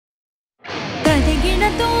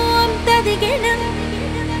ತದಿಗಿಣತೋಂ ತದಿಗಿಣಂ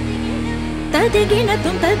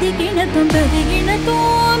ತದಿಗಿಣತೋಂ ತದಿಗಿಣತೋಂ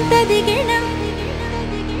ತದಿಗಿಣತೋಂ ತದಿಗಿಣಂ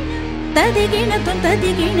ತದಿಗಿಣತೋಂ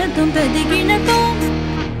ತದಿಗಿಣತೋಂ ತದಿಗಿಣತೋಂ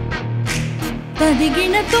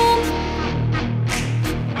ತದಿಗಿಣತೋಂ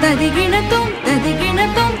ತದಿಗಿಣತೋಂ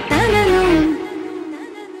ತದಿಗಿಣತೋಂ ತಲಲೋಂ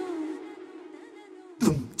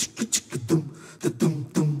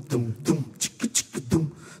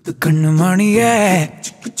ಕಣ್ಣುಮಣಿಯೇ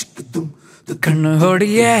ಕಣ್ಣು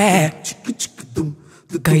ಹೊಡಿಯೇ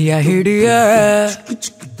ಕೈಯ ಹಿಡಿಯೇ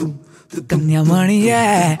ಕನ್ಯಾಮಣಿಯೇ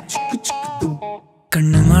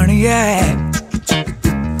ಕಣ್ಣುಮಣಿಯೇ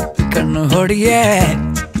ಕಣ್ಣು ಹೊಡಿಯೇ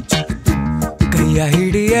ಕೈಯ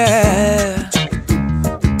ಹಿಡಿಯೇ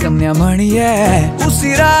ಕನ್ಯಾಮಣಿಯೇ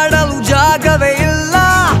ಉಸಿರಾಡಲು ಜಾಗವೇ ಇಲ್ಲ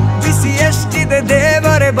ಬಿಸಿ ಎಷ್ಟಿದೆ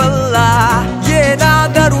ದೇವರೇ ಬಲ್ಲ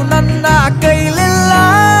ಏನಾದರೂ ನನ್ನ ಕೈಲಿಲ್ಲ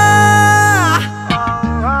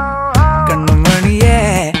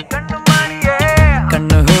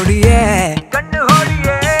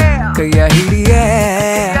ಕೈಯ ಹಿಡಿಯೇ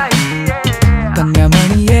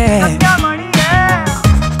ಕನ್ಯಾಮಣಿಯೇ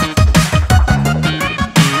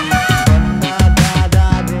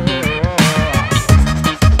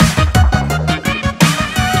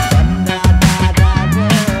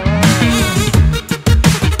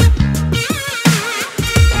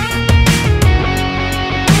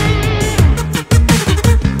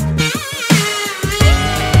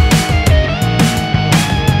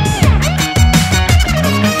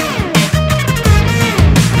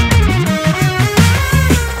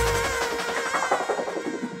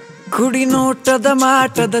ಕುಡಿ ನೋಟದ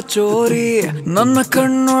ಮಾಟದ ಚೋರಿ ನನ್ನ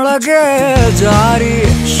ಕಣ್ಣೊಳಗೆ ಜಾರಿ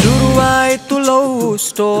ಶುರುವಾಯ್ತು ಲವ್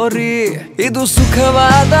ಸ್ಟೋರಿ ಇದು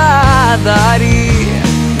ಸುಖವಾದ ದಾರಿ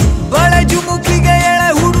ಬಳೆ ಜುಮುಕಿಗೆ ಎಳೆ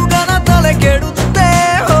ಹುಡುಗನ ತಲೆ ಕೆಡುತ್ತೆ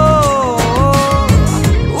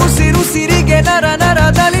ಉಸಿರುಸಿರಿಗೆ ನರ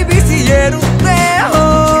ನರದಲ್ಲಿ ಬಿಸಿ ಏರುತ್ತೆ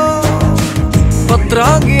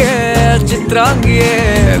ಪತ್ರಾಂಗಿಯೇ ಚಿತ್ರಾಂಗಿಯೇ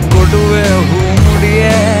ಕೊಡುವೆ ಹೂ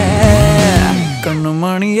ಮುಡಿಯೇ ಕಣ್ಣು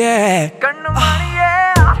ಮಣಿಯೇ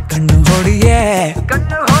ಕಣ್ಣು ಹೊಡಿಯೇ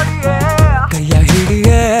ಕೈಯ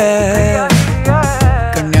ಹಿಡಿಯೇ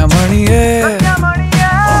ಕನ್ಯಾಮಣಿಯೇ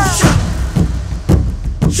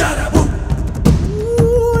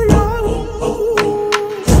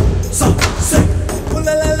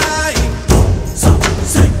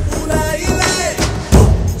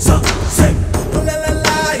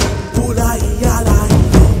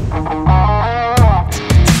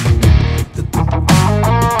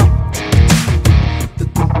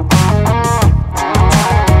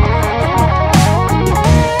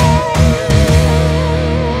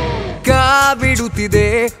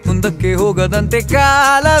ಮುಂದಕ್ಕೆ ಹೋಗದಂತೆ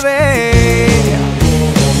ಕಾಲವೇ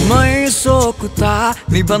ಮೈ ಸೋಕುತ್ತಾ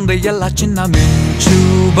ನೀ ಬಂದ ಎಲ್ಲ ಚಿನ್ನ ಮಿಂಚು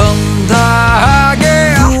ಬಂದ ಹಾಗೆ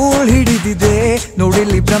ಹಿಡಿದಿದೆ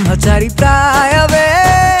ನೋಡಿಲ್ಲಿ ಬ್ರಹ್ಮಚಾರಿ ಪ್ರಾಯವೇ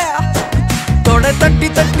ತೊಡೆ ತಟ್ಟಿ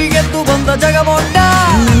ತಟ್ಟಿ ಎದ್ದು ಬಂದ ಜಗಮೊಂಡ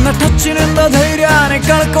ನಿನ್ನ ಟಚ್ಚಿನಿಂದ ಧೈರ್ಯನೇ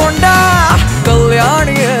ಕಳ್ಕೊಂಡ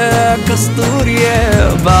ಕಲ್ಯಾಣಿಯೇ ಕಸ್ತೂರಿಯೇ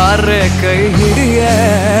ಬಾರೆ ಕೈ ಹಿಡಿಯೇ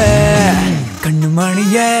ಕಣ್ಣು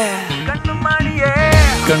ಮಣಿಯೇ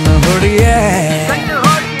ಕಣ್ಣು ಹೊಡಿಯೇ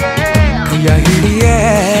ಕೈಯ ಹಿಡಿಯೇ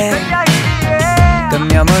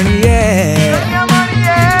ಕನ್ಯಾಮಣಿಯೇ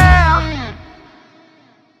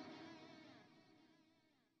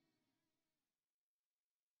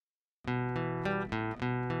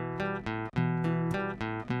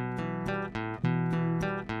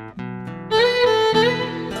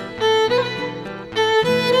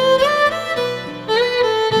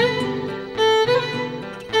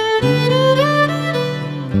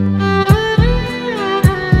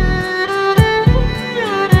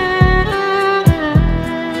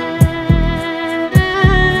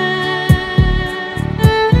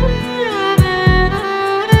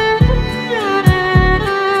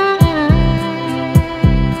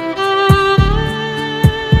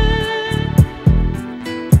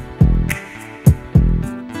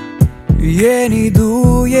ಏನಿದು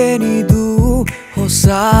ಏನಿದು ಹೊಸ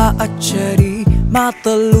ಅಚ್ಚರಿ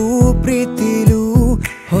ಮಾತಲ್ಲೂ ಪ್ರೀತಿಲೂ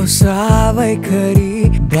ಹೊಸ ವೈಖರಿ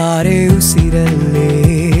ಬಾರೆ ಉಸಿರಲ್ಲೇ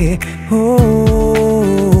ಹೋ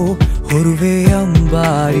ಹೊರುವೆ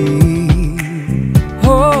ಅಂಬಾರಿ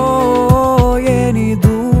ಹೋ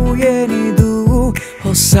ಏನಿದು ಏನಿದು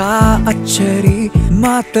ಹೊಸ ಅಚ್ಚರಿ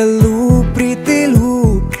ಮಾತಲ್ಲೂ ಪ್ರೀತಿಲೂ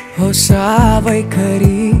ಹೊಸ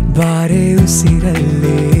ವೈಖರಿ ಬಾರೆ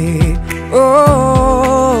ಉಸಿರಲ್ಲೇ ಓ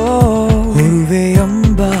ಹೊರುವೆ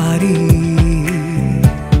ಅಂಬಾರಿ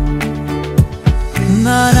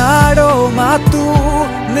ನಾನಾಡೋ ಮಾತು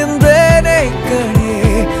ನಿಂದೇನೆ ಕಣೆ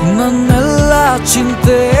ನನ್ನೆಲ್ಲ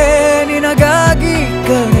ಚಿಂತೆ ನಿನಗಾಗಿ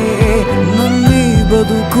ಕಣೆ ನನ್ನೀ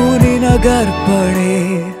पड़े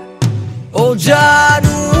ओ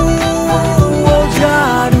जानू ओ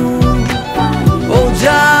जानू ओ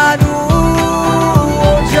जानू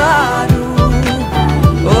ओ जानू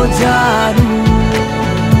ओ जानू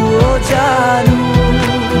ओ जानू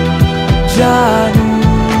जानू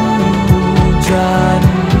जानू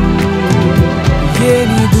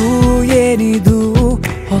ಏನಿದು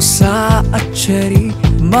ಹೊಸ ಅಚ್ಚರಿ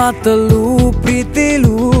ಮಾತಲ್ಲೂ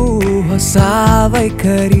ಪ್ರೀತಿಲೂ ಹೊಸ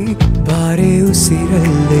ವೈಖರಿ ಬಾರೆ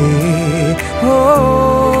ಉಸಿರಲ್ಲೇ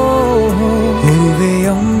ಹೂವೆ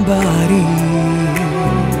ಅಂಬಾರಿ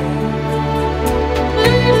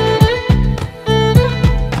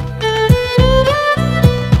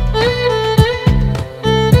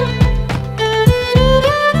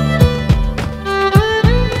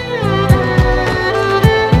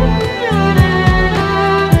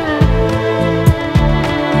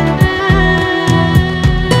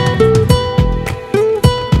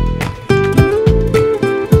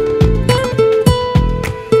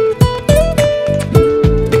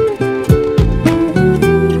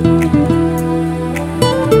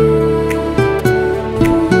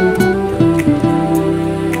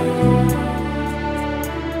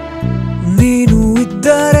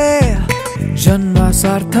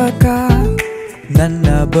ಸಾರ್ಥಕ ನನ್ನ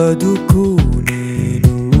ಬದುಕು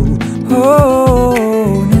ನೀನು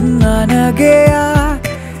ನಿನ್ನ ನಗೆಯ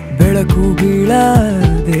ಬೆಳಕು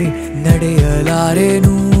ಬೀಳದೆ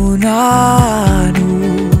ನಡೆಯಲಾರೆನು ನಾನು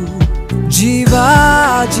ಜೀವ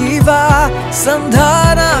ಜೀವ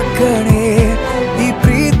ಸಂಧಾನ ಕಣೆ ಈ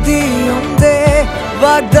ಪ್ರೀತಿಯೊಂದೇ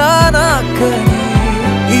ವಾಗ್ದಾನ ಕಣೆ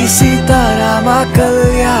ಈ ಸೀತಾರಾಮ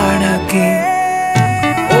ಕಲ್ಯಾಣಕ್ಕೆ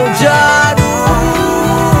ಓ ಜಾನು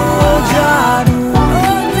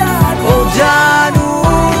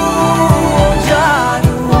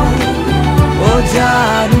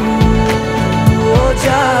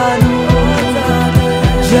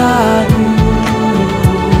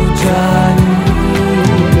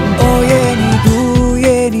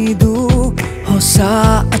ಏನಿದು ಹೊಸ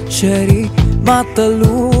ಅಚ್ಚರಿ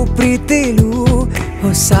ಮಾತಲ್ಲೂ ಪ್ರೀತಿಲೂ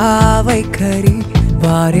ಹೊಸ ವೈಖರಿ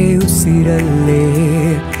ಬಾರೆ ಉಸಿರಲ್ಲೇ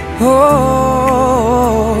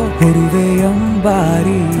ಹುರುವೆ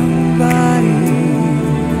ಅಂಬಾರಿ ಬಾರಿ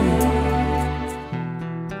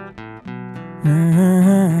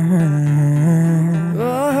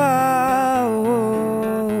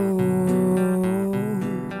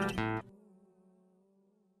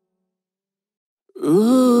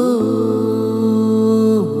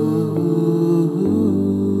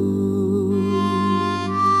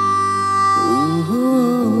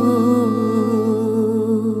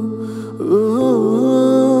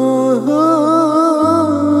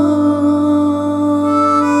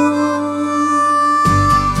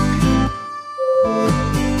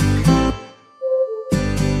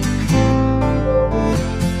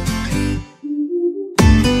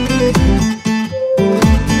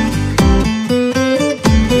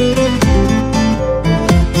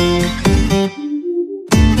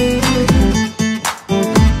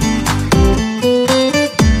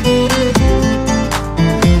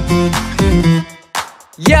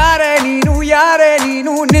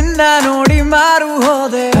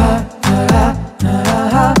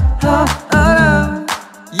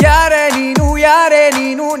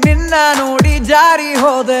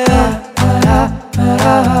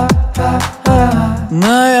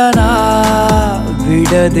ನಯನ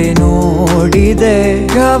ಬಿಡದೆ ನೋಡಿದೆ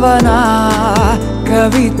ಗವನ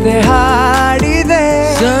ಕವಿತೆ ಹಾಡಿದೆ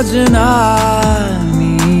ಸಜನ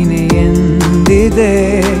ನೀನೆ ಎಂದಿದೆ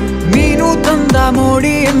ನೀನು ತಂದ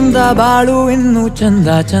ಮೋಡಿಯಿಂದ ಬಾಳು ಇನ್ನು ಚಂದ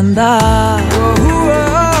ಚಂದ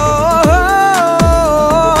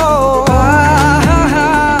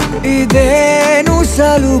ಇದೇನು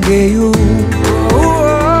ಸಲುಗೆಯು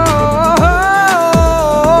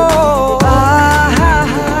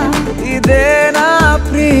ಇದೇನಾ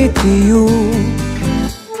ಪ್ರೀತಿಯು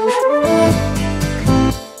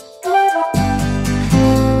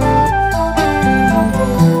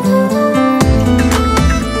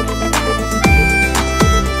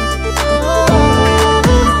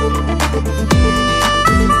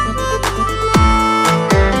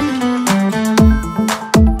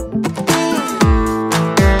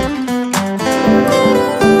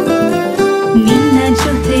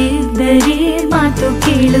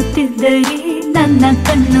ಕೇಳುತ್ತಿದ್ದರೆ ನನ್ನ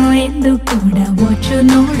ಕಣ್ಣು ಎಂದು ಕೂಡ ಮುಚ್ಚು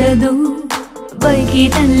ನೋಡದು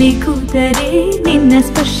ಬೈಕಿನಲ್ಲಿ ಕೂತರೆ ನಿನ್ನ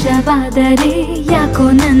ಸ್ಪರ್ಶವಾದರೆ ಯಾಕೋ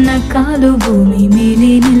ನನ್ನ ಕಾಲು ಭೂಮಿ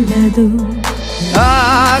ಮೇಲೆ ನಿಲ್ಲದು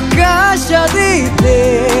ಆಕಾಶದಿ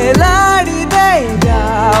ತೇಲಾಡಿದೆ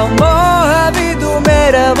ಮೋಹವಿದು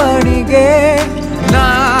ಮೆರವಣಿಗೆ ನಾ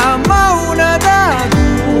ಮೌನದ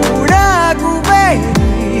ಗೂಡಾಗುವ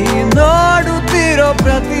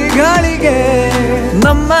ಊರಿಗೆ.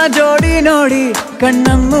 ನಮ್ಮ ಜೋಡಿ ನೋಡಿ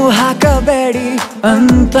ಕಣ್ಣನ್ನು ಹಾಕಬೇಡಿ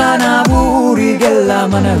ಅಂತ ನಾವು ಊರಿಗೆಲ್ಲ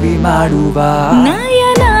ಮನವಿ ಮಾಡುವ.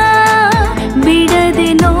 ನಯನ ಬಿಡದೆ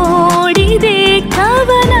ನೋಡಿದೆ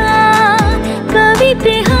ಕವನ,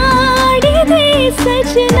 ಕವಿತೆ ಹಾಡಿದೆ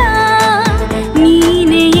ಸಜನ,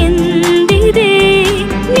 ನೀನೆ ಎಂದಿದೆ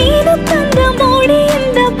ನೀನು ತಂದ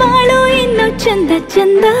ಮೋಡಿಯಿಂದ ಬಾಳು ಇನ್ನು ಚಂದ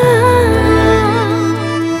ಚಂದ.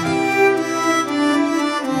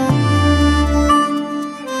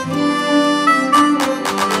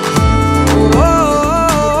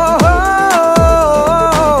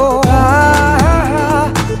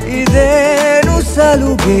 ಇದೇನು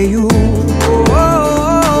ಸಲುಗೆಯು,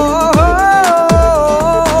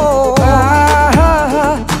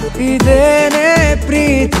 ಇದೇನೇ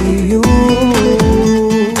ಪ್ರೀತಿಯು.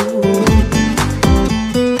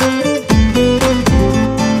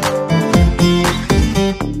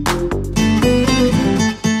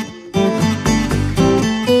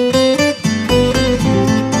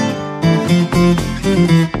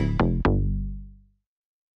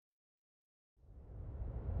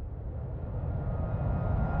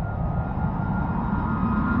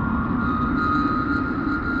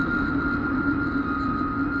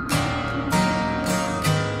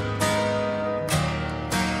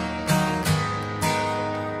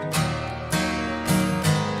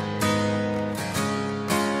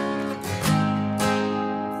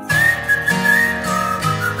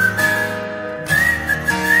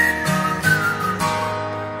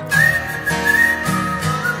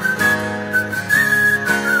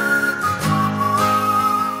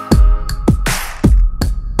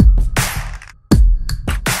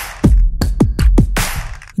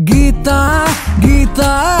 ಗೀತಾ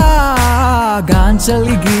ಗೀತಾ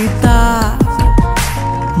ಗಾಂಚಲಿ ಗೀತಾ,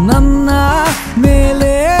 ನನ್ನ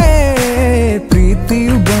ಮೇಲೆ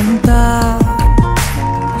ಪ್ರೀತಿಯು ಬಂತ.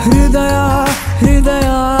 ಹೃದಯ ಹೃದಯ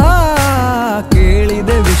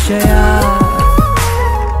ಕೇಳಿದೆ ವಿಷಯ,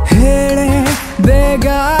 ಹೇಳೆ ಬೇಗ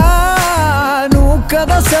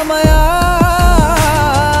ನೂಕದ ಸಮಯ.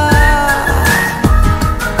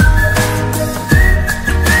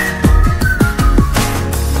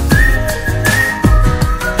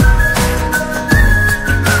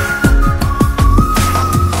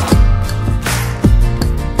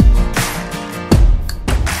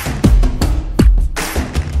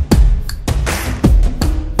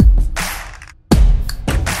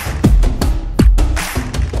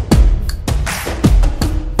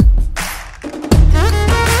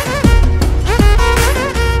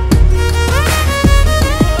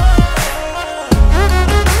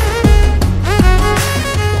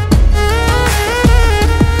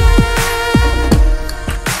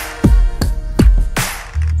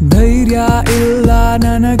 ಧೈರ್ಯ ಇಲ್ಲ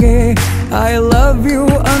ನನಗೆ ಐ ಲವ್ ಯು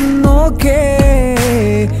ಅನ್ನೋಕೆ,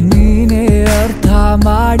 ನೀನೇ ಅರ್ಥ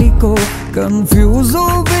ಮಾಡಿಕೋ ಕನ್ಫ್ಯೂಸು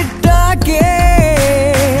ಬಿಟ್ಟಾಕೆ.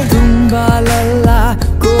 ತುಂಬಾಲಲ್ಲ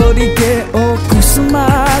ಕೋರಿಕೆ ಓ ಕುಸುಮ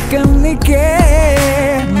ಕನ್ನಿಕೆ,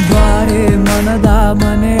 ಬಾರೆ ಮನದ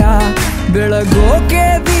ಮನೆಯ ಬೆಳಗೋಕೆ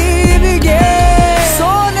ದೀವಿಗೆ.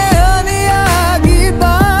 ಸೋನೆ ಹನಿಯಾಗಿ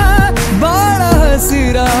ಬಾ, ಬಾಳ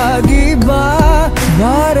ಹಸಿರಾಗಿ ಬಾ,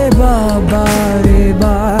 ಬಾರೆ ಬಾ ಬಾರೆ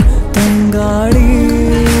ಬಾ ತಂಗಾಳಿ.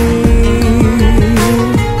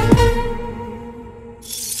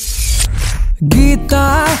 ಗೀತಾ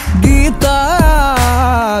ಗೀತಾ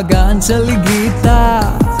ಗಾಂಚಲಿ ಗೀತಾ,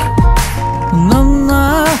 ನನ್ನ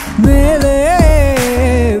ಮೇಲೆ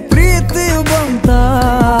ಪ್ರೀತಿಯು ಬಂತ.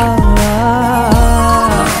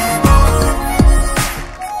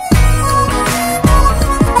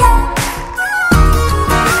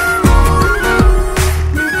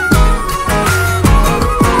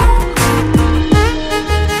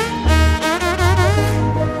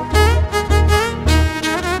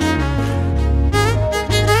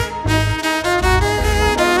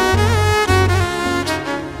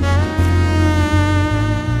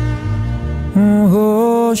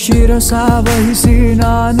 ಶಿರಸ ವಹಿಸಿ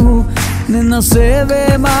ನಾನು ನಿನ್ನ ಸೇವೆ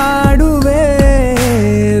ಮಾಡುವೆ,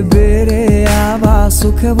 ಬೇರೆ ಯಾವ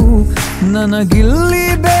ಸುಖವು ನನಗಿಲ್ಲಿ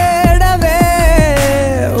ಬೇಡವೇ.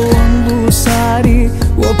 ಒಂದು ಸಾರಿ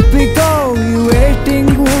ಒಪ್ಪಿಕೋ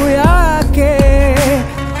ವೇಟಿಂಗು ಯಾಕೆ,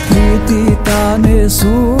 ಪ್ರೀತಿ ತಾನೇ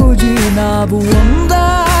ಸೂಜಿ ನಾವು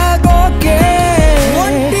ಒಂದಾಗೋಕೆ.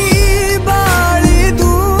 ಒಂಟಿ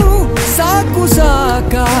ಬಾಳಿದು ಸಾಕು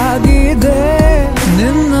ಸಾಕಾಗಿದೆ,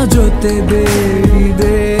 ನಿನ್ನ ಜೊತೆ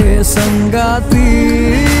ಬೇಡಿದೆ ಸಂಗಾತಿ.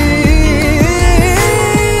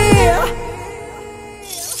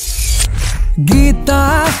 ಗೀತಾ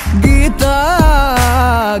ಗೀತಾ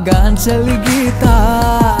ಗಾಂಚಲಿ ಗೀತಾ,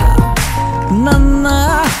 ನನ್ನ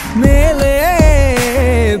ಮೇಲೆ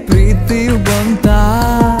ಪ್ರೀತಿ ನೀರು ಬಂತ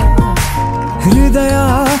ಹೃದಯ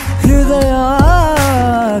ಹೃದಯ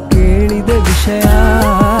ಕೇಳಿದ ವಿಷಯ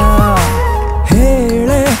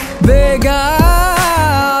ಹೇಳೆ ಬೇಗ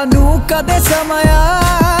ನೂಕದೆ ಸಮಯ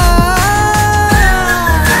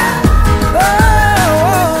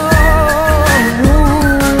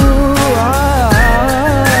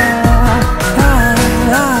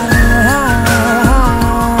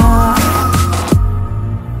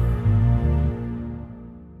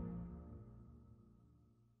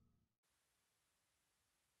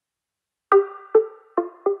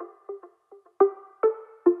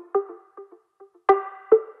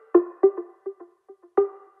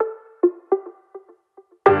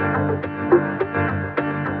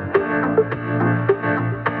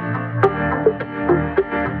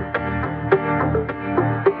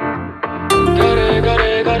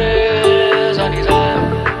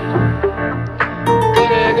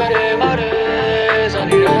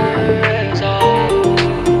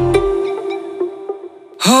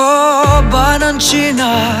ಬಾನಂಚಿನ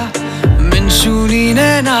ಮಿಂಚು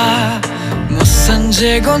ನೀನೇನಾ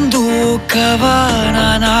ಮುಸ್ಸಂಜೆಗೊಂದು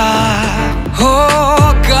ಕವನನ ಹೋ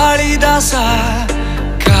ಕಾಳಿದಾಸ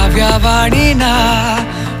ಕಾವ್ಯವಾಣಿನ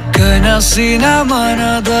ಕನಸಿನ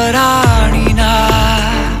ಮನದ ರಾಣಿನ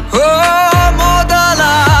ಹೋ ಮೊದಲ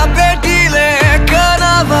ಬೆಟಿಲೆ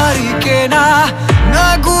ಕನವರಿಕೆನ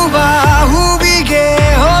ನಗುವ ಹೂವಿಗೆ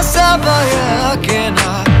ಹೊಸ ಬಯಕೆನ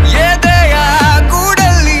ಎದೆಯ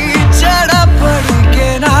ಗೂಡಲ್ಲಿ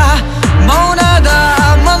ಚಡಪಡಿಕೆನ ಮೌನದ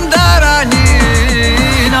ಮಂದರ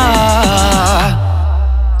ನೀನ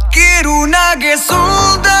ಕಿರುನಗೆ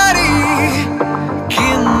ಸುಂದರಿ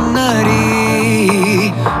ಕಿನ್ನರಿ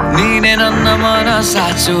ನೀನೆ ನನ್ನ ಮನಸ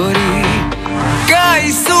ಚೋರಿ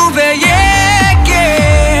ಕಾಯಿಸುವೆ ಏಕೆ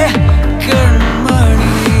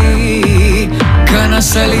ಕಣ್ಮಣಿ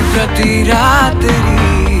ಕನಸಲಿ ಪ್ರತಿ ರಾತ್ರಿ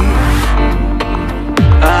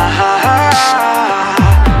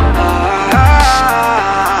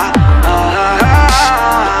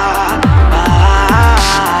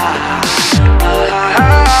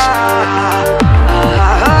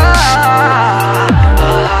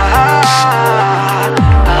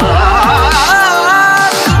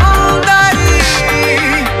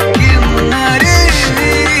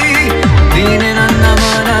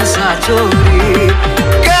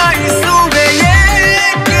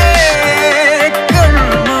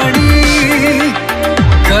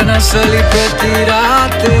ಕನಸಲಿ ಪ್ರತಿ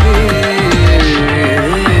ರಾತ್ರಿ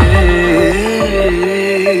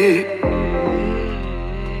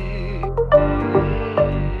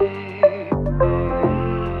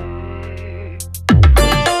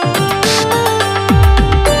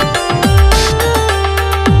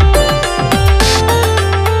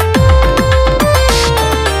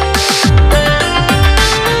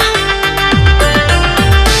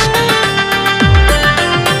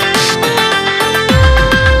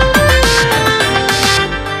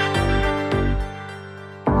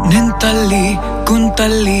ನಿಂತಲ್ಲಿ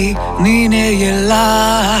ಕುಂತಲ್ಲಿ ನೀನೇ ಎಲ್ಲ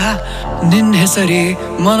ನಿನ್ನ ಹೆಸರೇ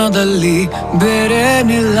ಮನದಲ್ಲಿ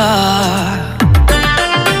ಬೇರೇನಿಲ್ಲ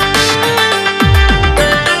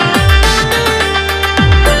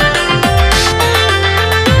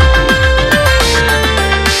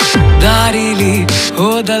ದಾರಿಲಿ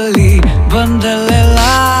ಹೋದಲ್ಲಿ ಬಂದಲ್ಲೆಲ್ಲ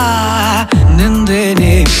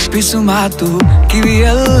ನಿಂದೇನೆ ಪಿಸು ಮಾತು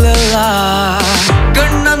ಕಿವಿಯಲ್ಲೆಲ್ಲ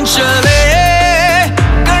ಕಣ್ಣಂಚಲೇ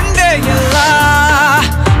ಎಲ್ಲ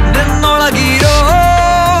ನನ್ನೊಳಗಿರೋ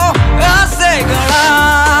ಆಸೆಗಳ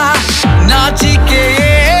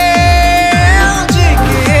ನಾಚಿಕೆಯೇ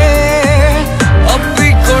ಅಂಜಿಕೆಯೇ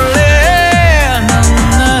ಅಪ್ಪಿಕೊಳ್ಳೆ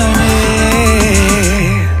ನನ್ನನೇ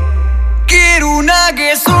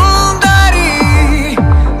ಕಿರುನಗೆ ಸುಂದರಿ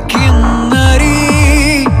ಕಿನ್ನರಿ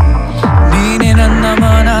ನೀನೆ ನನ್ನ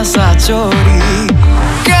ಮನಸ ಚೋರಿ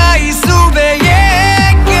ಕಾಯಿಸುವೆ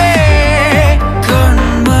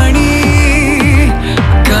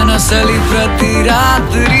ಕನಸಲಿ ಪ್ರತಿ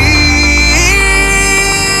ರಾತ್ರಿ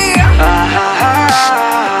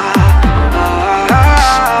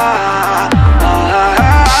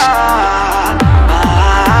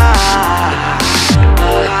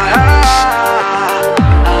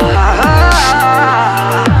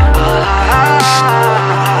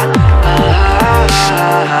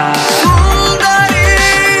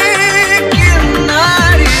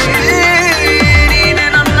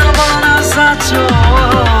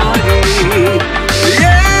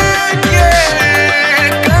Yeah!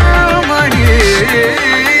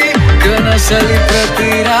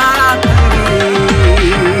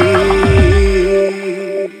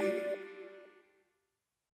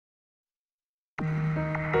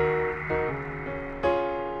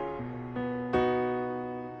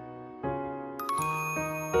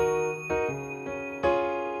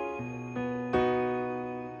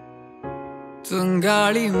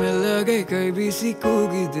 ತಂಗಾಳಿ ಮೆಲ್ಲಗೆ ಕೈ ಬೀಸಿ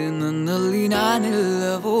ಕೂಗಿದೆ ನನ್ನಲ್ಲಿ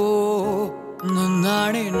ನಾನಿಲ್ಲವೋ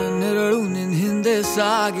ನನ್ನಾಣೆ ನನ್ನೆರಳು ನಿನ್ ಹಿಂದೆ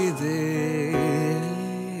ಸಾಗಿದೆ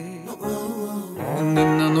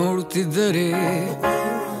ನಿನ್ನ ನೋಡುತ್ತಿದ್ದರೆ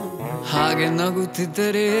ಹಾಗೆ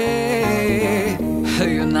ನಗುತ್ತಿದ್ದರೆ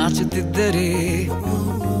ಅಯ್ಯೋ ನಾಚುತ್ತಿದ್ದರೆ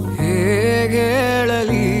ಹೇಗೆ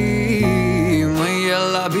ಹೇಳಲಿ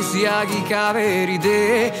ಮೈಯೆಲ್ಲ ಬಿಸಿಯಾಗಿ ಕಾವೇರಿದೆ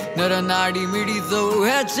ನರನಾಡಿ ಮಿಡಿತವು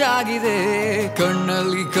ಹೆಚ್ಚಾಗಿದೆ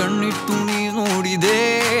ಕಣ್ಣಲ್ಲಿ ಕಣ್ಣಿಟ್ಟು ನೀ ನೋಡಿದೆ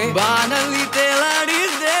ಬಾನಲ್ಲಿ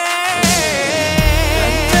ತೇಲಾಡಿದ್ದೆ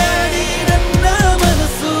ನನ್ನ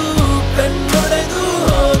ಮನಸ್ಸು ಕಣ್ಣೊಡೆದು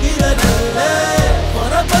ಹೋಗಿರನಲ್ಲೇ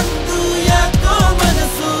ಹೊರ ಬಂದು ಯಾಕೋ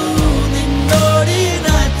ಮನಸ್ಸು ನಿನ್ನೋಡಿ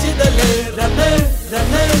ನಾಚಿದಲೇ ರಮೆ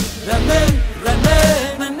ರಮೆ ರಮೆ ರಮೆ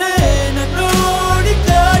ನನ್ನೇ ನನ್ನೋಡಿ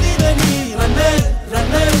ಕಾಡಿದ ನೀ ರಮೆ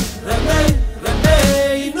ರಮೆ ರಮೆ ರಮೆ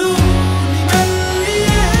ಇನ್ನು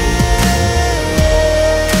ನಿನ್ನಲ್ಲಿಯೇ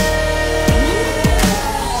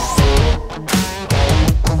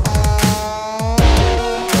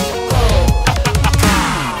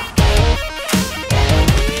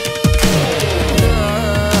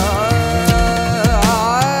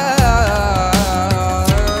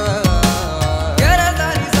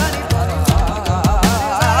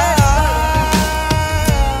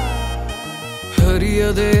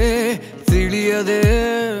ಹರಿಯದೆ ತಿಳಿಯದೆ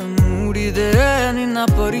ಮೂಡಿದೆ ನಿನ್ನ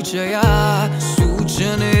ಪರಿಚಯ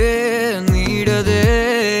ಸೂಚನೆ ನೀಡದೆ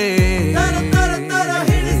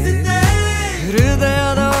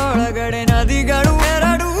ಹೃದಯದ ಒಳಗಡೆ ನದಿಗಳು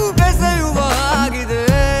ಎರಡು ಬೆಸೆಯುವ ಆಗಿದೆ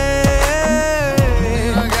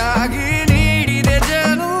ಹಾಗಾಗಿ ನೀಡಿದೆ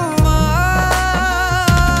ಜನುಮ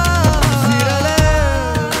ಉಸಿರಲೆ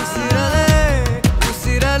ಉಸಿರಲೆ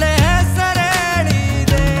ಉಸಿರಲೆ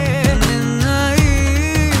ಹೆಸರೇಳಿದೆ ನಿನ್ನ ಈ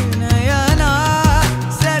ನಯನ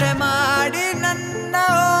ಸೆರೆ ಮಾಡಿ ನನ್ನ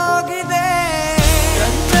ಹೋಗಿದೆ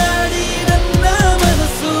ಕನ್ನಡಿ ನನ್ನ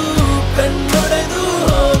ಮನಸ್ಸು ಕಣ್ಣೊಡೆದು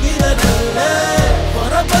ಹೋಗಿದನಲ್ಲೇ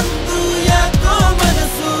ಹೊರ ಬಂದು ಯಾಕೋ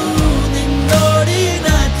ಮನಸ್ಸು ನಿನ್ನೋಡಿ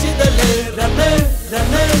ನಾಚಿದಲೇ ರಮೆ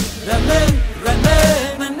ರಮೆ ರಮೆ ರಮೆ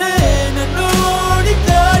ನನ್ನೇ ನನ್ನೋಡಿ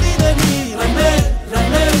ಕಾಡಿದ ನೀ ರಮೆ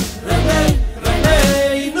ರಮೆ ರಮೆ ರಮೆ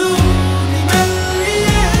ಇನ್ನು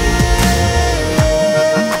ನಿನ್ನಲ್ಲಿಯೇ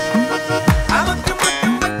ಅಮಕ್ಕ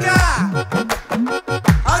ಮಕ್ಕ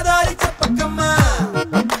ಆದಾರಿ ಚಪ್ಪಕ್ಕಮ್ಮ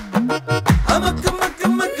ಅಮಕ್ಕ ಮಕ್ಕ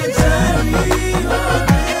ಮಕ್ಕ ಜಾರಿ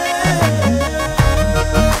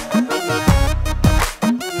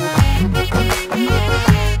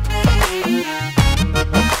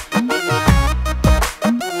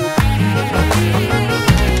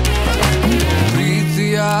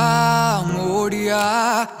ಪ್ರೀತಿಯ ಮೋಡಿಯ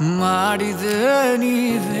ಮಾಡಿದೆ ನೀ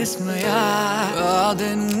ವಿಸ್ಮಯ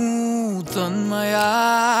ಆದೆನು ತನ್ಮಯ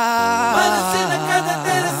ಮನಸ್ಸಿನ ಕದ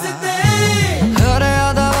ತೆರೆಸಿದೆ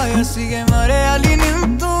ಹರೆಯದ ವಯಸ್ಸಿಗೆ ಮರೆಯಲಿ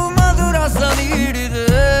ನಿಂತು ಮಧುರ ನೀಡಿದೆ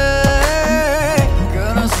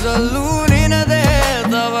ಕನಸಲ್ಲೂ ನಿನದೇ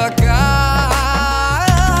ತವಕ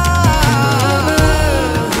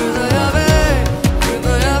ಹೃದಯವೇ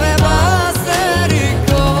ಹೃದಯವೇ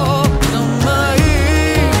ಬಾಸರಿಕೋ ನಮ್ಮ ಈ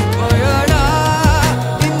ಪಯಣ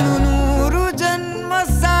ಇನ್ನು 100 ಜನ್ಮ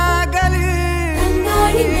ಸಾಗಲಿ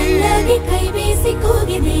ತಂಗಾಳಿ ಮೆಲ್ಲಗೆ ಕೈ ಬೀಸಿ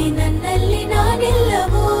ಕೂಗಿದೆ ನನ್ನಲ್ಲಿ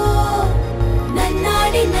ನಾನಿಲ್ಲವೋ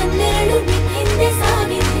ನನ್ನಾಡಿ ನನ್ನೆರಳು ನಿನ್ ಹಿಂದೆ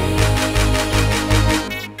ಸಾಗಿದೆ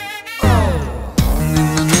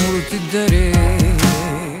ನಿನ್ನ ನೋಡುತ್ತಿದ್ದರೆ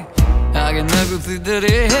ಹಾಗೆ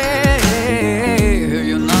ನಗುತ್ತಿದ್ದರೆ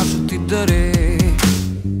ಅಯ್ಯೋ ನಾಚುತ್ತಿದ್ದರೆ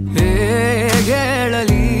ಹೇಗೆ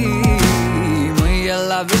ಹೇಳಲಿ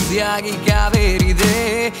ಮೈಯೆಲ್ಲ ಬಿಸಿಯಾಗಿ ಕಾವೇರಿದೆ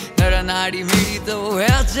ನರನಾಡಿ ಮಿಡಿತವು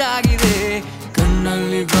ಹೆಚ್ಚಾಗಿದೆ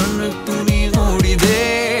ಕಣ್ಣಲ್ಲಿ ಕಣ್ಣಿಟ್ಟು ನೀ ನೋಡಿದೆ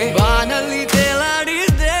ಬಾನಲ್ಲಿ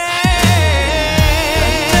ತೇಲಾಡಿದ್ದೆ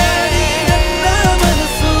ನನ್ನ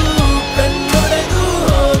ಮನಸ್ಸು ಕಣ್ಣೊಡೆದು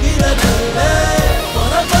ಹೋಗಿರನಲ್ಲೇ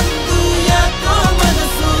ಹೊರ ಬಂದು ಯಾಕೋ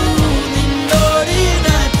ಮನಸ್ಸು ನಿನ್ನೋಡಿ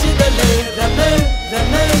ನಾಚಿದಲೇ ರಮೆ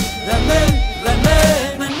ರಮೆ ರಮೆ ರಮೆ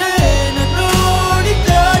ನನ್ನೇ ನನ್ನೋಡಿ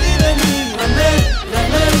ಕಾಡಿದ ನೀ ರಮೆ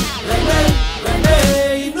ರಮೆ ರಮೆ ರಮೆ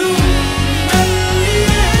ಇನ್ನು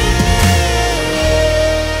ನಿನ್ನಲ್ಲಿಯೇ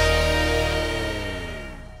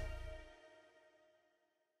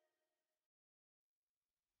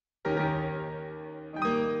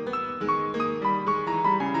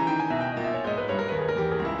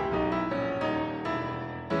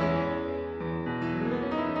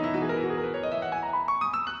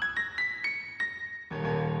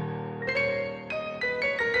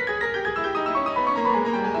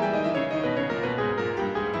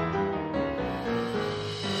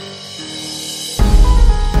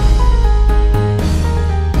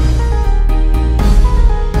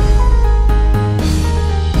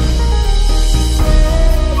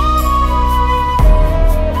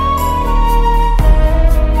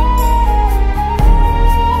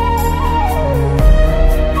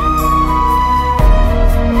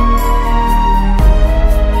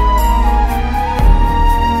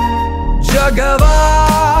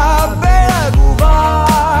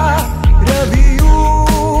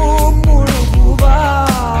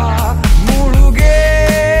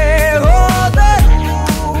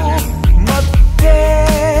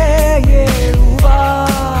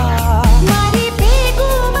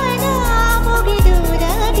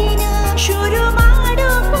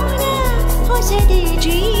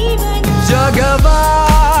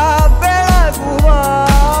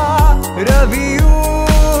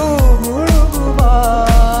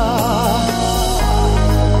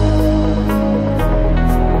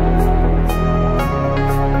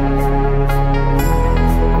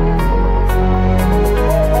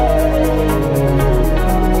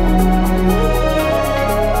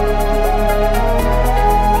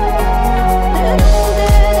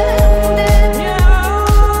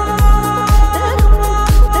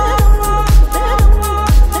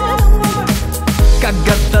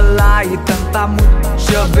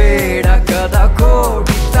ಪಂಚಬೇಡಕದ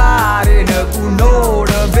ಕೋಟಿ ತಾರೆ ನಗು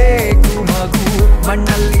ನೋಡಬೇಕು ಮಗು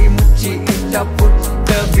ಮಣ್ಣಲ್ಲಿ ಮುಚ್ಚಿ ಇಟ್ಟ ಪುಟ್ಟ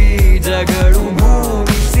ಬೀಜಗಳು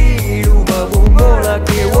ಭೂಮಿ ಸೀಳುವವು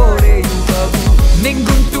ಮೊಳಕೆ ಒಡೆಯುವವು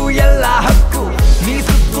ನಿಂಗುಂಟು ಎಲ್ಲ ಹಕ್ಕು ನೀ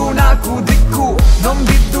ಸುತ್ತು ನಾಲ್ಕು ದಿಕ್ಕು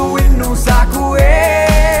ನೊಂದಿದ್ದು ಇನ್ನು ಸಾಕುವೇ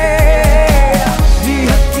ನೀ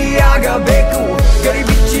ಹಕ್ಕಿಯಾಗಬೇಕು ಗಡಿ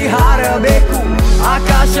ಬಿಚ್ಚಿ ಹಾರಬೇಕು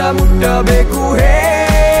ಆಕಾಶ ಮುಟ್ಟಬೇಕು ಹೇ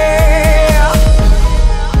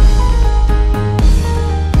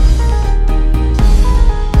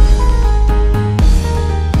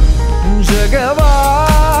ಜಗವ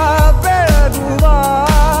ಬೆಳಗುವ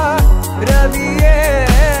ರವಿಯೇ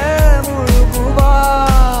ಮುಳುಗುವ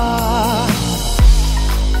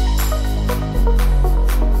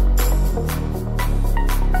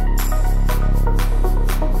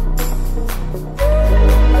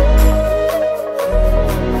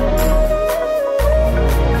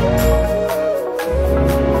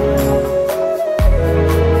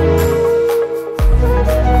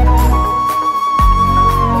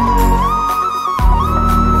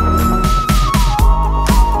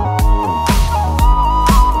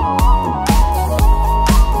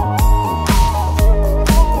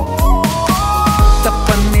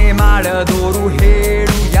ಮಾಡದೋರು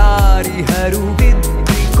ಹೇಳು ಯಾರಿಹರು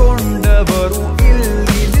ಬಿದ್ದಿಕೊಂಡವರು ಇಲ್ಲಿ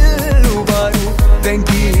ನಿಲ್ಲುವರು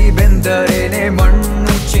ಬೆಂಕಿ ಬೆಂದರೇನೆ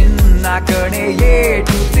ಮಣ್ಣು ಚಿನ್ನ ಕಣೆ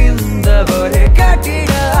ಏಟು ತಿಂದವರೇ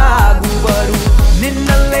ಕಠಿಣ ಆಗುವರು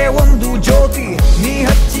ನಿನ್ನಲ್ಲೇ ಒಂದು ಜ್ಯೋತಿ ನೀ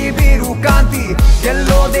ಹಚ್ಚಿ ಬೀರು ಕಾಂತಿ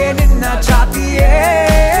ಗೆಲ್ಲೋದೆ ನಿನ್ನ ಛಾತಿಯೇ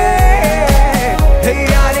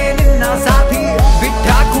ಧೈರ್ಯನೇ ನಿನ್ನ ಸಾಥಿ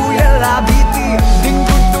ಬಿಟ್ಟಾಕು ಎಲ್ಲ ಭೀತಿ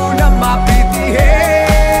ನಿಂಗುಂಟು ನಮ್ಮ ಪ್ರೀತಿ ಹೇ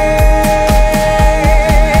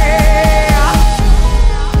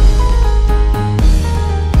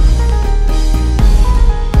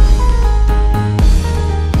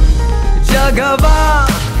ಜಗವ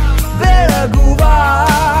ಬೆಳಗುವ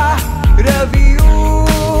ರವಿಯೂ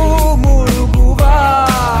ಮುಳುಗುವ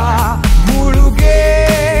ಮುಳುಗೆ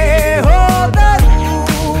ಹೋದರು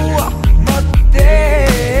ಮತ್ತೆ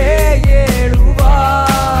ಏಳುವ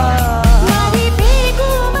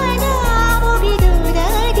ಮರಿಬೇಗುವನ ಮುಗಿದುದ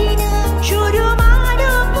ದಿನ ಶುರು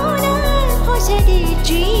ಮಾಡೋ ಪುನಃ ಹೊಸದೇ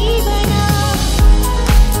ಜೀವನ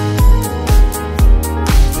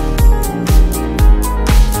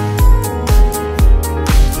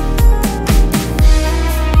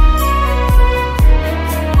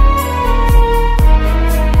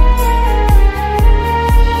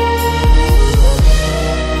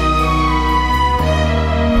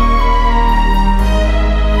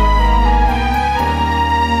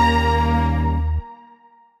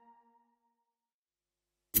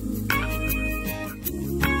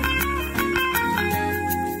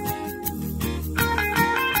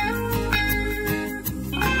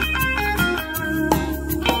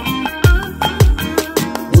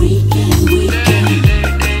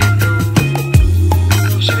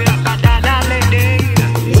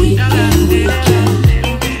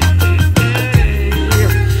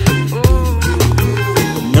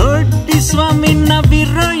ನೋಡಿ ಸ್ವಾಮಿ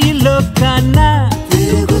ನಾವಿರೋ ಈ ಲೋಕನ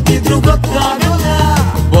ತಿರುಗುತ್ತಿದ್ರು ಗೊತ್ತಾಗಲ್ಲ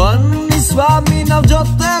ಬನ್ನಿ ಸ್ವಾಮಿ ನಾವ್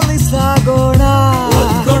ಜೊತೆಲಿ ಸಾಗೋಣ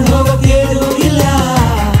ಹೊತ್ಕೊಂಡು ಹೋಗೋಕೇನು ಇಲ್ಲ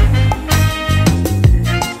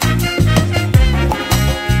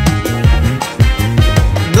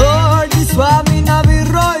ನೋಡಿ ಸ್ವಾಮಿ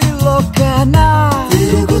ನಾವಿರೋ ಈ ಲೋಕನ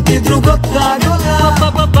ತಿರುಗುತ್ತಿದ್ರು ಗೊತ್ತಾಗಲ್ಲ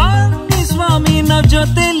ಬನ್ನಿ ಸ್ವಾಮಿ ನಾವ್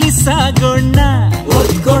ಜೊತೆಲಿ ಸಾಗೋಣ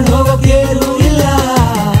ಹೊತ್ಕೊಂಡು ಹೋಗೋಕೇನು ಇಲ್ಲ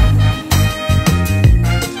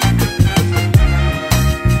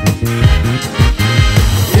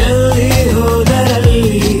ಎಲ್ಲಿ ಹೋದರಲ್ಲಿ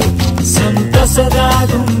ಸಂತಸದ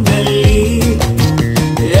ಗುಂಬಲ್ಲಿ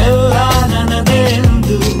ಎಲ್ಲ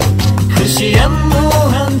ನನದೆಂದು ಖುಷಿಯನ್ನು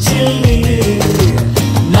ಹಂಚಲಿ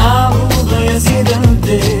ನಾವು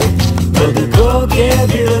ಬಯಸಿದಂತೆ ಬದುಕೋಕೆ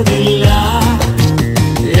ಬಿಡೋದಿಲ್ಲ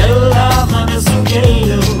ಎಲ್ಲ ಮನಸ್ಸು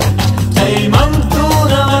ಗೆಲ್ಲು ಟೈಮಂತೂ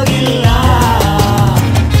ನಮಗಿಲ್ಲ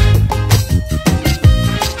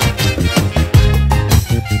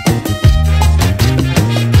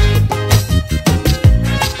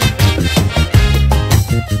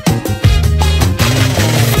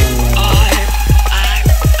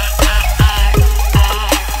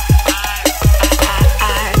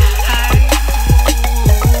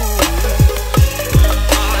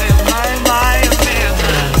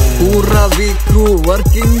ವೀಕು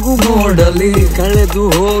ವರ್ಕಿಂಗು ಮೋಡಲಿ ಕಳೆದು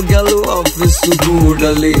ಹೋಗಲು office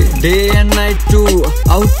ಗೂಡಲಿ day and night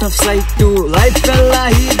out off site life ಎಲ್ಲ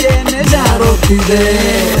ಹೀಗೇನೆ ಜಾರೋತಿದೆ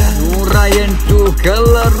 108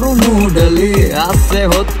 ಕಲರು ಮೂಡಲಿ ಆಸೆ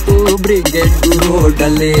ಹೊತ್ತು ಬ್ರಿಗೇಡ್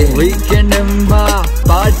ರೋಡಲ್ಲಿ ವೀಕೆಂಡ್ ಎಂಬ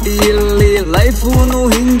ಪಾರ್ಟಿಯಲ್ಲಿ ಲೈಫೂನು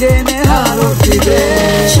ಹಿಂಗೇನೆ ಹಾರುತ್ತಿದೆ.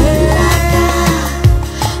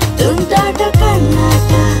 ತುಂಟಾಟ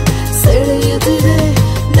ಕಣ್ಣಾಟ ಸೆಳೆಯುತ್ತಿದೆ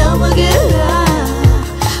ನಮಗೆಲ್ಲ.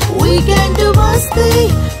 ವೀಕೆಂಡ್ ಮಸ್ತಿ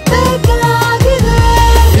ಬೇಕಾಗಿದೆ.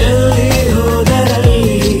 ಎಲ್ಲಿ ಹೋದರಲ್ಲಿ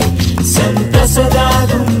ಸಂತಸದ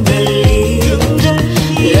ಗುಂಬೆಲ್ಲಿ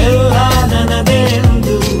ಎಲ್ಲ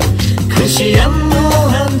ನನ್ನದೆಂದು ಖುಷಿಯನ್ನು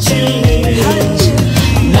ಹಂಚಿ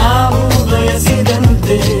ನಾವು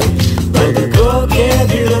ಬಯಸಿದಂತೆ ಬದುಕೋಕೆ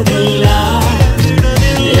ಬಿಡುವುದಿಲ್ಲ.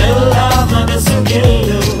 ಎಲ್ಲ ಮನಸ್ಸು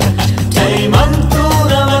ಗೆಲ್ಲು ಟೈಮಂತೂ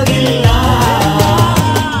ನಮಗಿಲ್ಲ.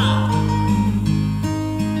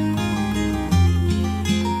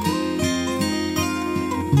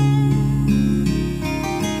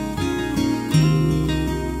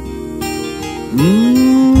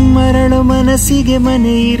 ಮರಳು ಮನಸ್ಸಿಗೆ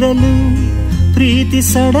ಮನೆ ಇರಲು ಪ್ರೀತಿ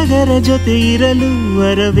ಸಡಗರ ಜೊತೆ ಇರಲು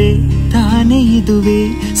ವರವೇ ತಾನೇ ಇದುವೆ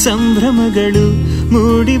ಸಂಭ್ರಮಗಳು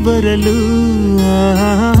ಮೂಡಿ ಬರಲು.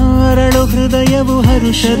 ಅರಳು ಹೃದಯವು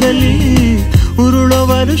ಹರುಷದಲ್ಲಿ ಉರುಳೋ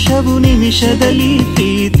ವರುಷವು ನಿಮಿಷದಲ್ಲಿ.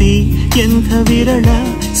 ಪ್ರೀತಿ ಎಂಥ ವಿರಳ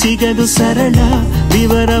ಸಿಗದು ಸರಳ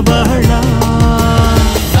ವಿವರ ಬಹಳ.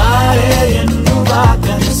 ತಾರೆ ಎನ್ನುವ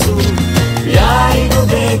ಕನಸು ಯಾರಿಗೂ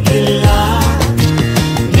ಬೇಕಿಲ್ಲ.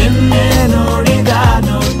 ನಿನ್ನೆ ನೋಡಿದ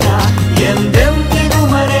ನೋಟ ಎಂದೆಂದಿಗೂ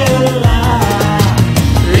ಮರೆಯಲ್ಲ.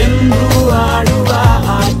 ಎಂದು ಆಡುವ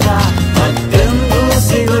ಆಟ ಮತ್ತೆಂದೂ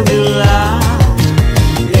ಸಿಗುವುದಿಲ್ಲ.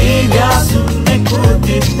 ಈಗ ಸುಮ್ಮನೆ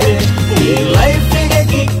ಕೂತಿದ್ದೆ ಈ ಲೈಫಿಗೆ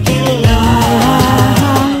ಕಿಕ್ಕಿಲ್ಲ.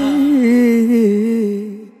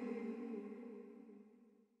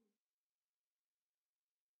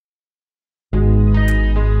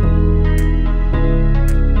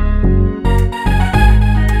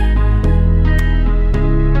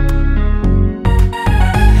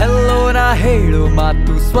 ಹೇಳು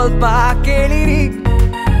ಮಾತು ಸ್ವಲ್ಪ ಕೇಳಿರಿ.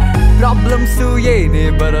 ಪ್ರಾಬ್ಲಮ್ಸು ಏನೇ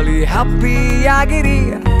ಬರಲಿ ಹ್ಯಾಪಿಯಾಗಿರಿ.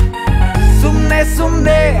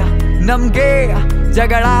 ಸುಮ್ನೆ ನಮ್ಗೆ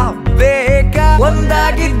ಜಗಳ ಬೇಕಾ?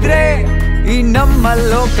 ಒಂದಾಗಿದ್ರೆ ಈ ನಮ್ಮ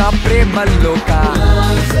ಲೋಕ ಪ್ರೇಮ ಲೋಕ.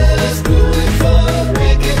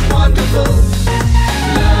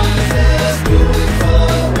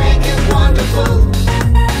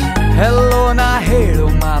 ಹೆಲ್ಲೋ ನಾ ಹೇಳು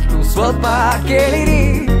ಮಾತು ಸ್ವಲ್ಪ ಕೇಳಿರಿ.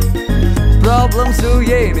 ಪ್ರಾಬ್ಲಮ್ಸು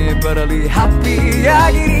ಏನೇ ಬರಲಿ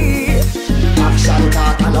ಹ್ಯಾಪಿಯಾಗಿರಿ. Action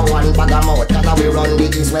talk and no one bag a mouth. Cause we run the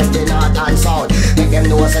east, west, the north and south. Make them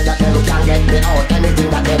know so that them can get me out. Anything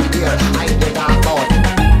that them hear, I they talk about.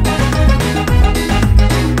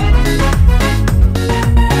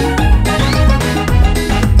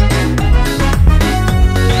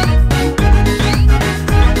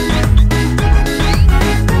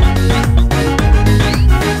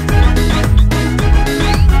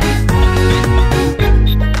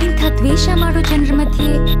 ದ್ವೇಷ ಮಾಡೋ ಜನರ ಮಧ್ಯೆ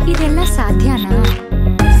ಇದೆಲ್ಲ ಸಾಧ್ಯನಾ?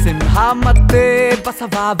 ಸಿಂಹ ಮತ್ತೆ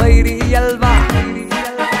ಬಸವ ಬೈರಿ ಅಲ್ವಾ?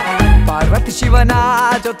 ಪಾರ್ವತಿ ಶಿವನ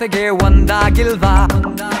ಜೊತೆಗೆ ಒಂದಾಗಿಲ್ವಾ?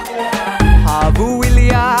 ಹಾವು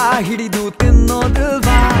ಇಲಿಯ ಹಿಡಿದು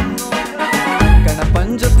ತಿನ್ನೋದಿಲ್ವಾ?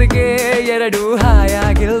 ಗಣಪನ್ ಜೊತೆಗೆ ಎರಡು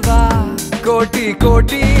ಹಾಯಾಗಿಲ್ವಾ? ಕೋಟಿ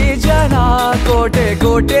ಕೋಟಿ ಜನ ಕೋಟೆ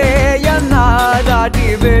ಕೋಟೆಯನ್ನ ದಾಟಿ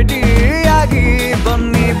ಭೇಟಿಯಾಗಿ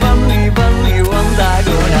ಬನ್ನಿ ಬನ್ನಿ ಬನ್ನಿ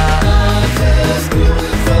ಒಂದಾಗೋಣ.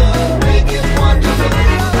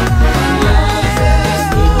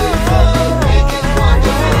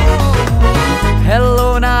 ಹೆಲ್ಲೋ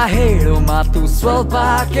ನಾ ಹೇಳು ಮಾತು ಸ್ವಲ್ಪ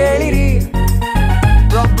ಕೇಳಿರಿ.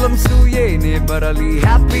 ಪ್ರಾಬ್ಲಮ್ಸು ಏನೇ ಬರಲಿ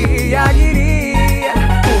ಹ್ಯಾಪಿಯಾಗಿರಿ.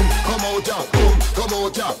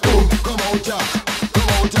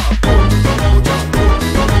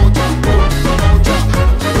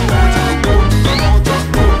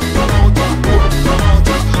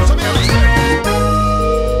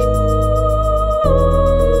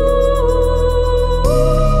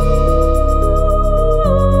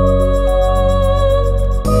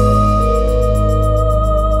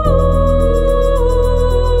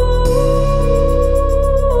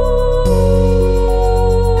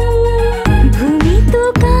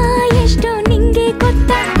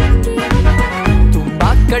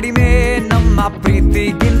 ಕಡಿಮೆ ನಮ್ಮ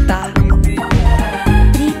ಪ್ರೀತಿಗಿಂತ.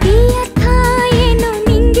 ಪ್ರೀತಿ ಅರ್ಥ ಏನು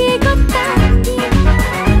ನಿಂಗೆ ಗೊತ್ತಾ?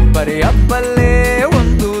 ಬರೆಯಬಲ್ಲೆ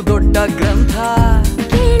ಒಂದು ದೊಡ್ಡ ಗ್ರಂಥ.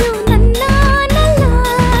 ಕೇಳು ನನ್ನ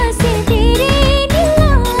ಆಸೆ ಬೇರೇನಿಲ್ಲ.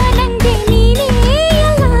 ನಂಗೆ ನೀನೇ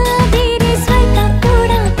ಅಲ್ಲ, ಬೇರೆ ಸ್ವರ್ಗ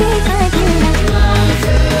ಕೂಡ ಬೇಕಾಗಿಲ್ಲ.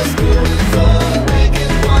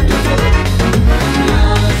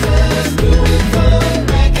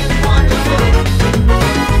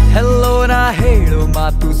 ಹೆಲ್ಲೋ ನಾ ಹೇಳು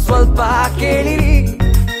ಮಾತು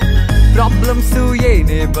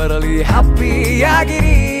ಬರಲಿ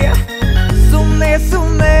ಹ್ಯಾಪಿಯಾಗಿರಿ. ಸುಮ್ನೆ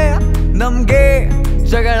ಸುಮ್ನೆ ನಮ್ಗೆ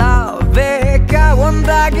ಜಗಳ ಬೇಕಾ?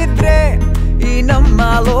 ಒಂದಾಗಿದ್ರೆ ಈ ನಮ್ಮ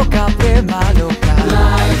ಲೋಕ ಪ್ರೇಮ ಲೋಕ.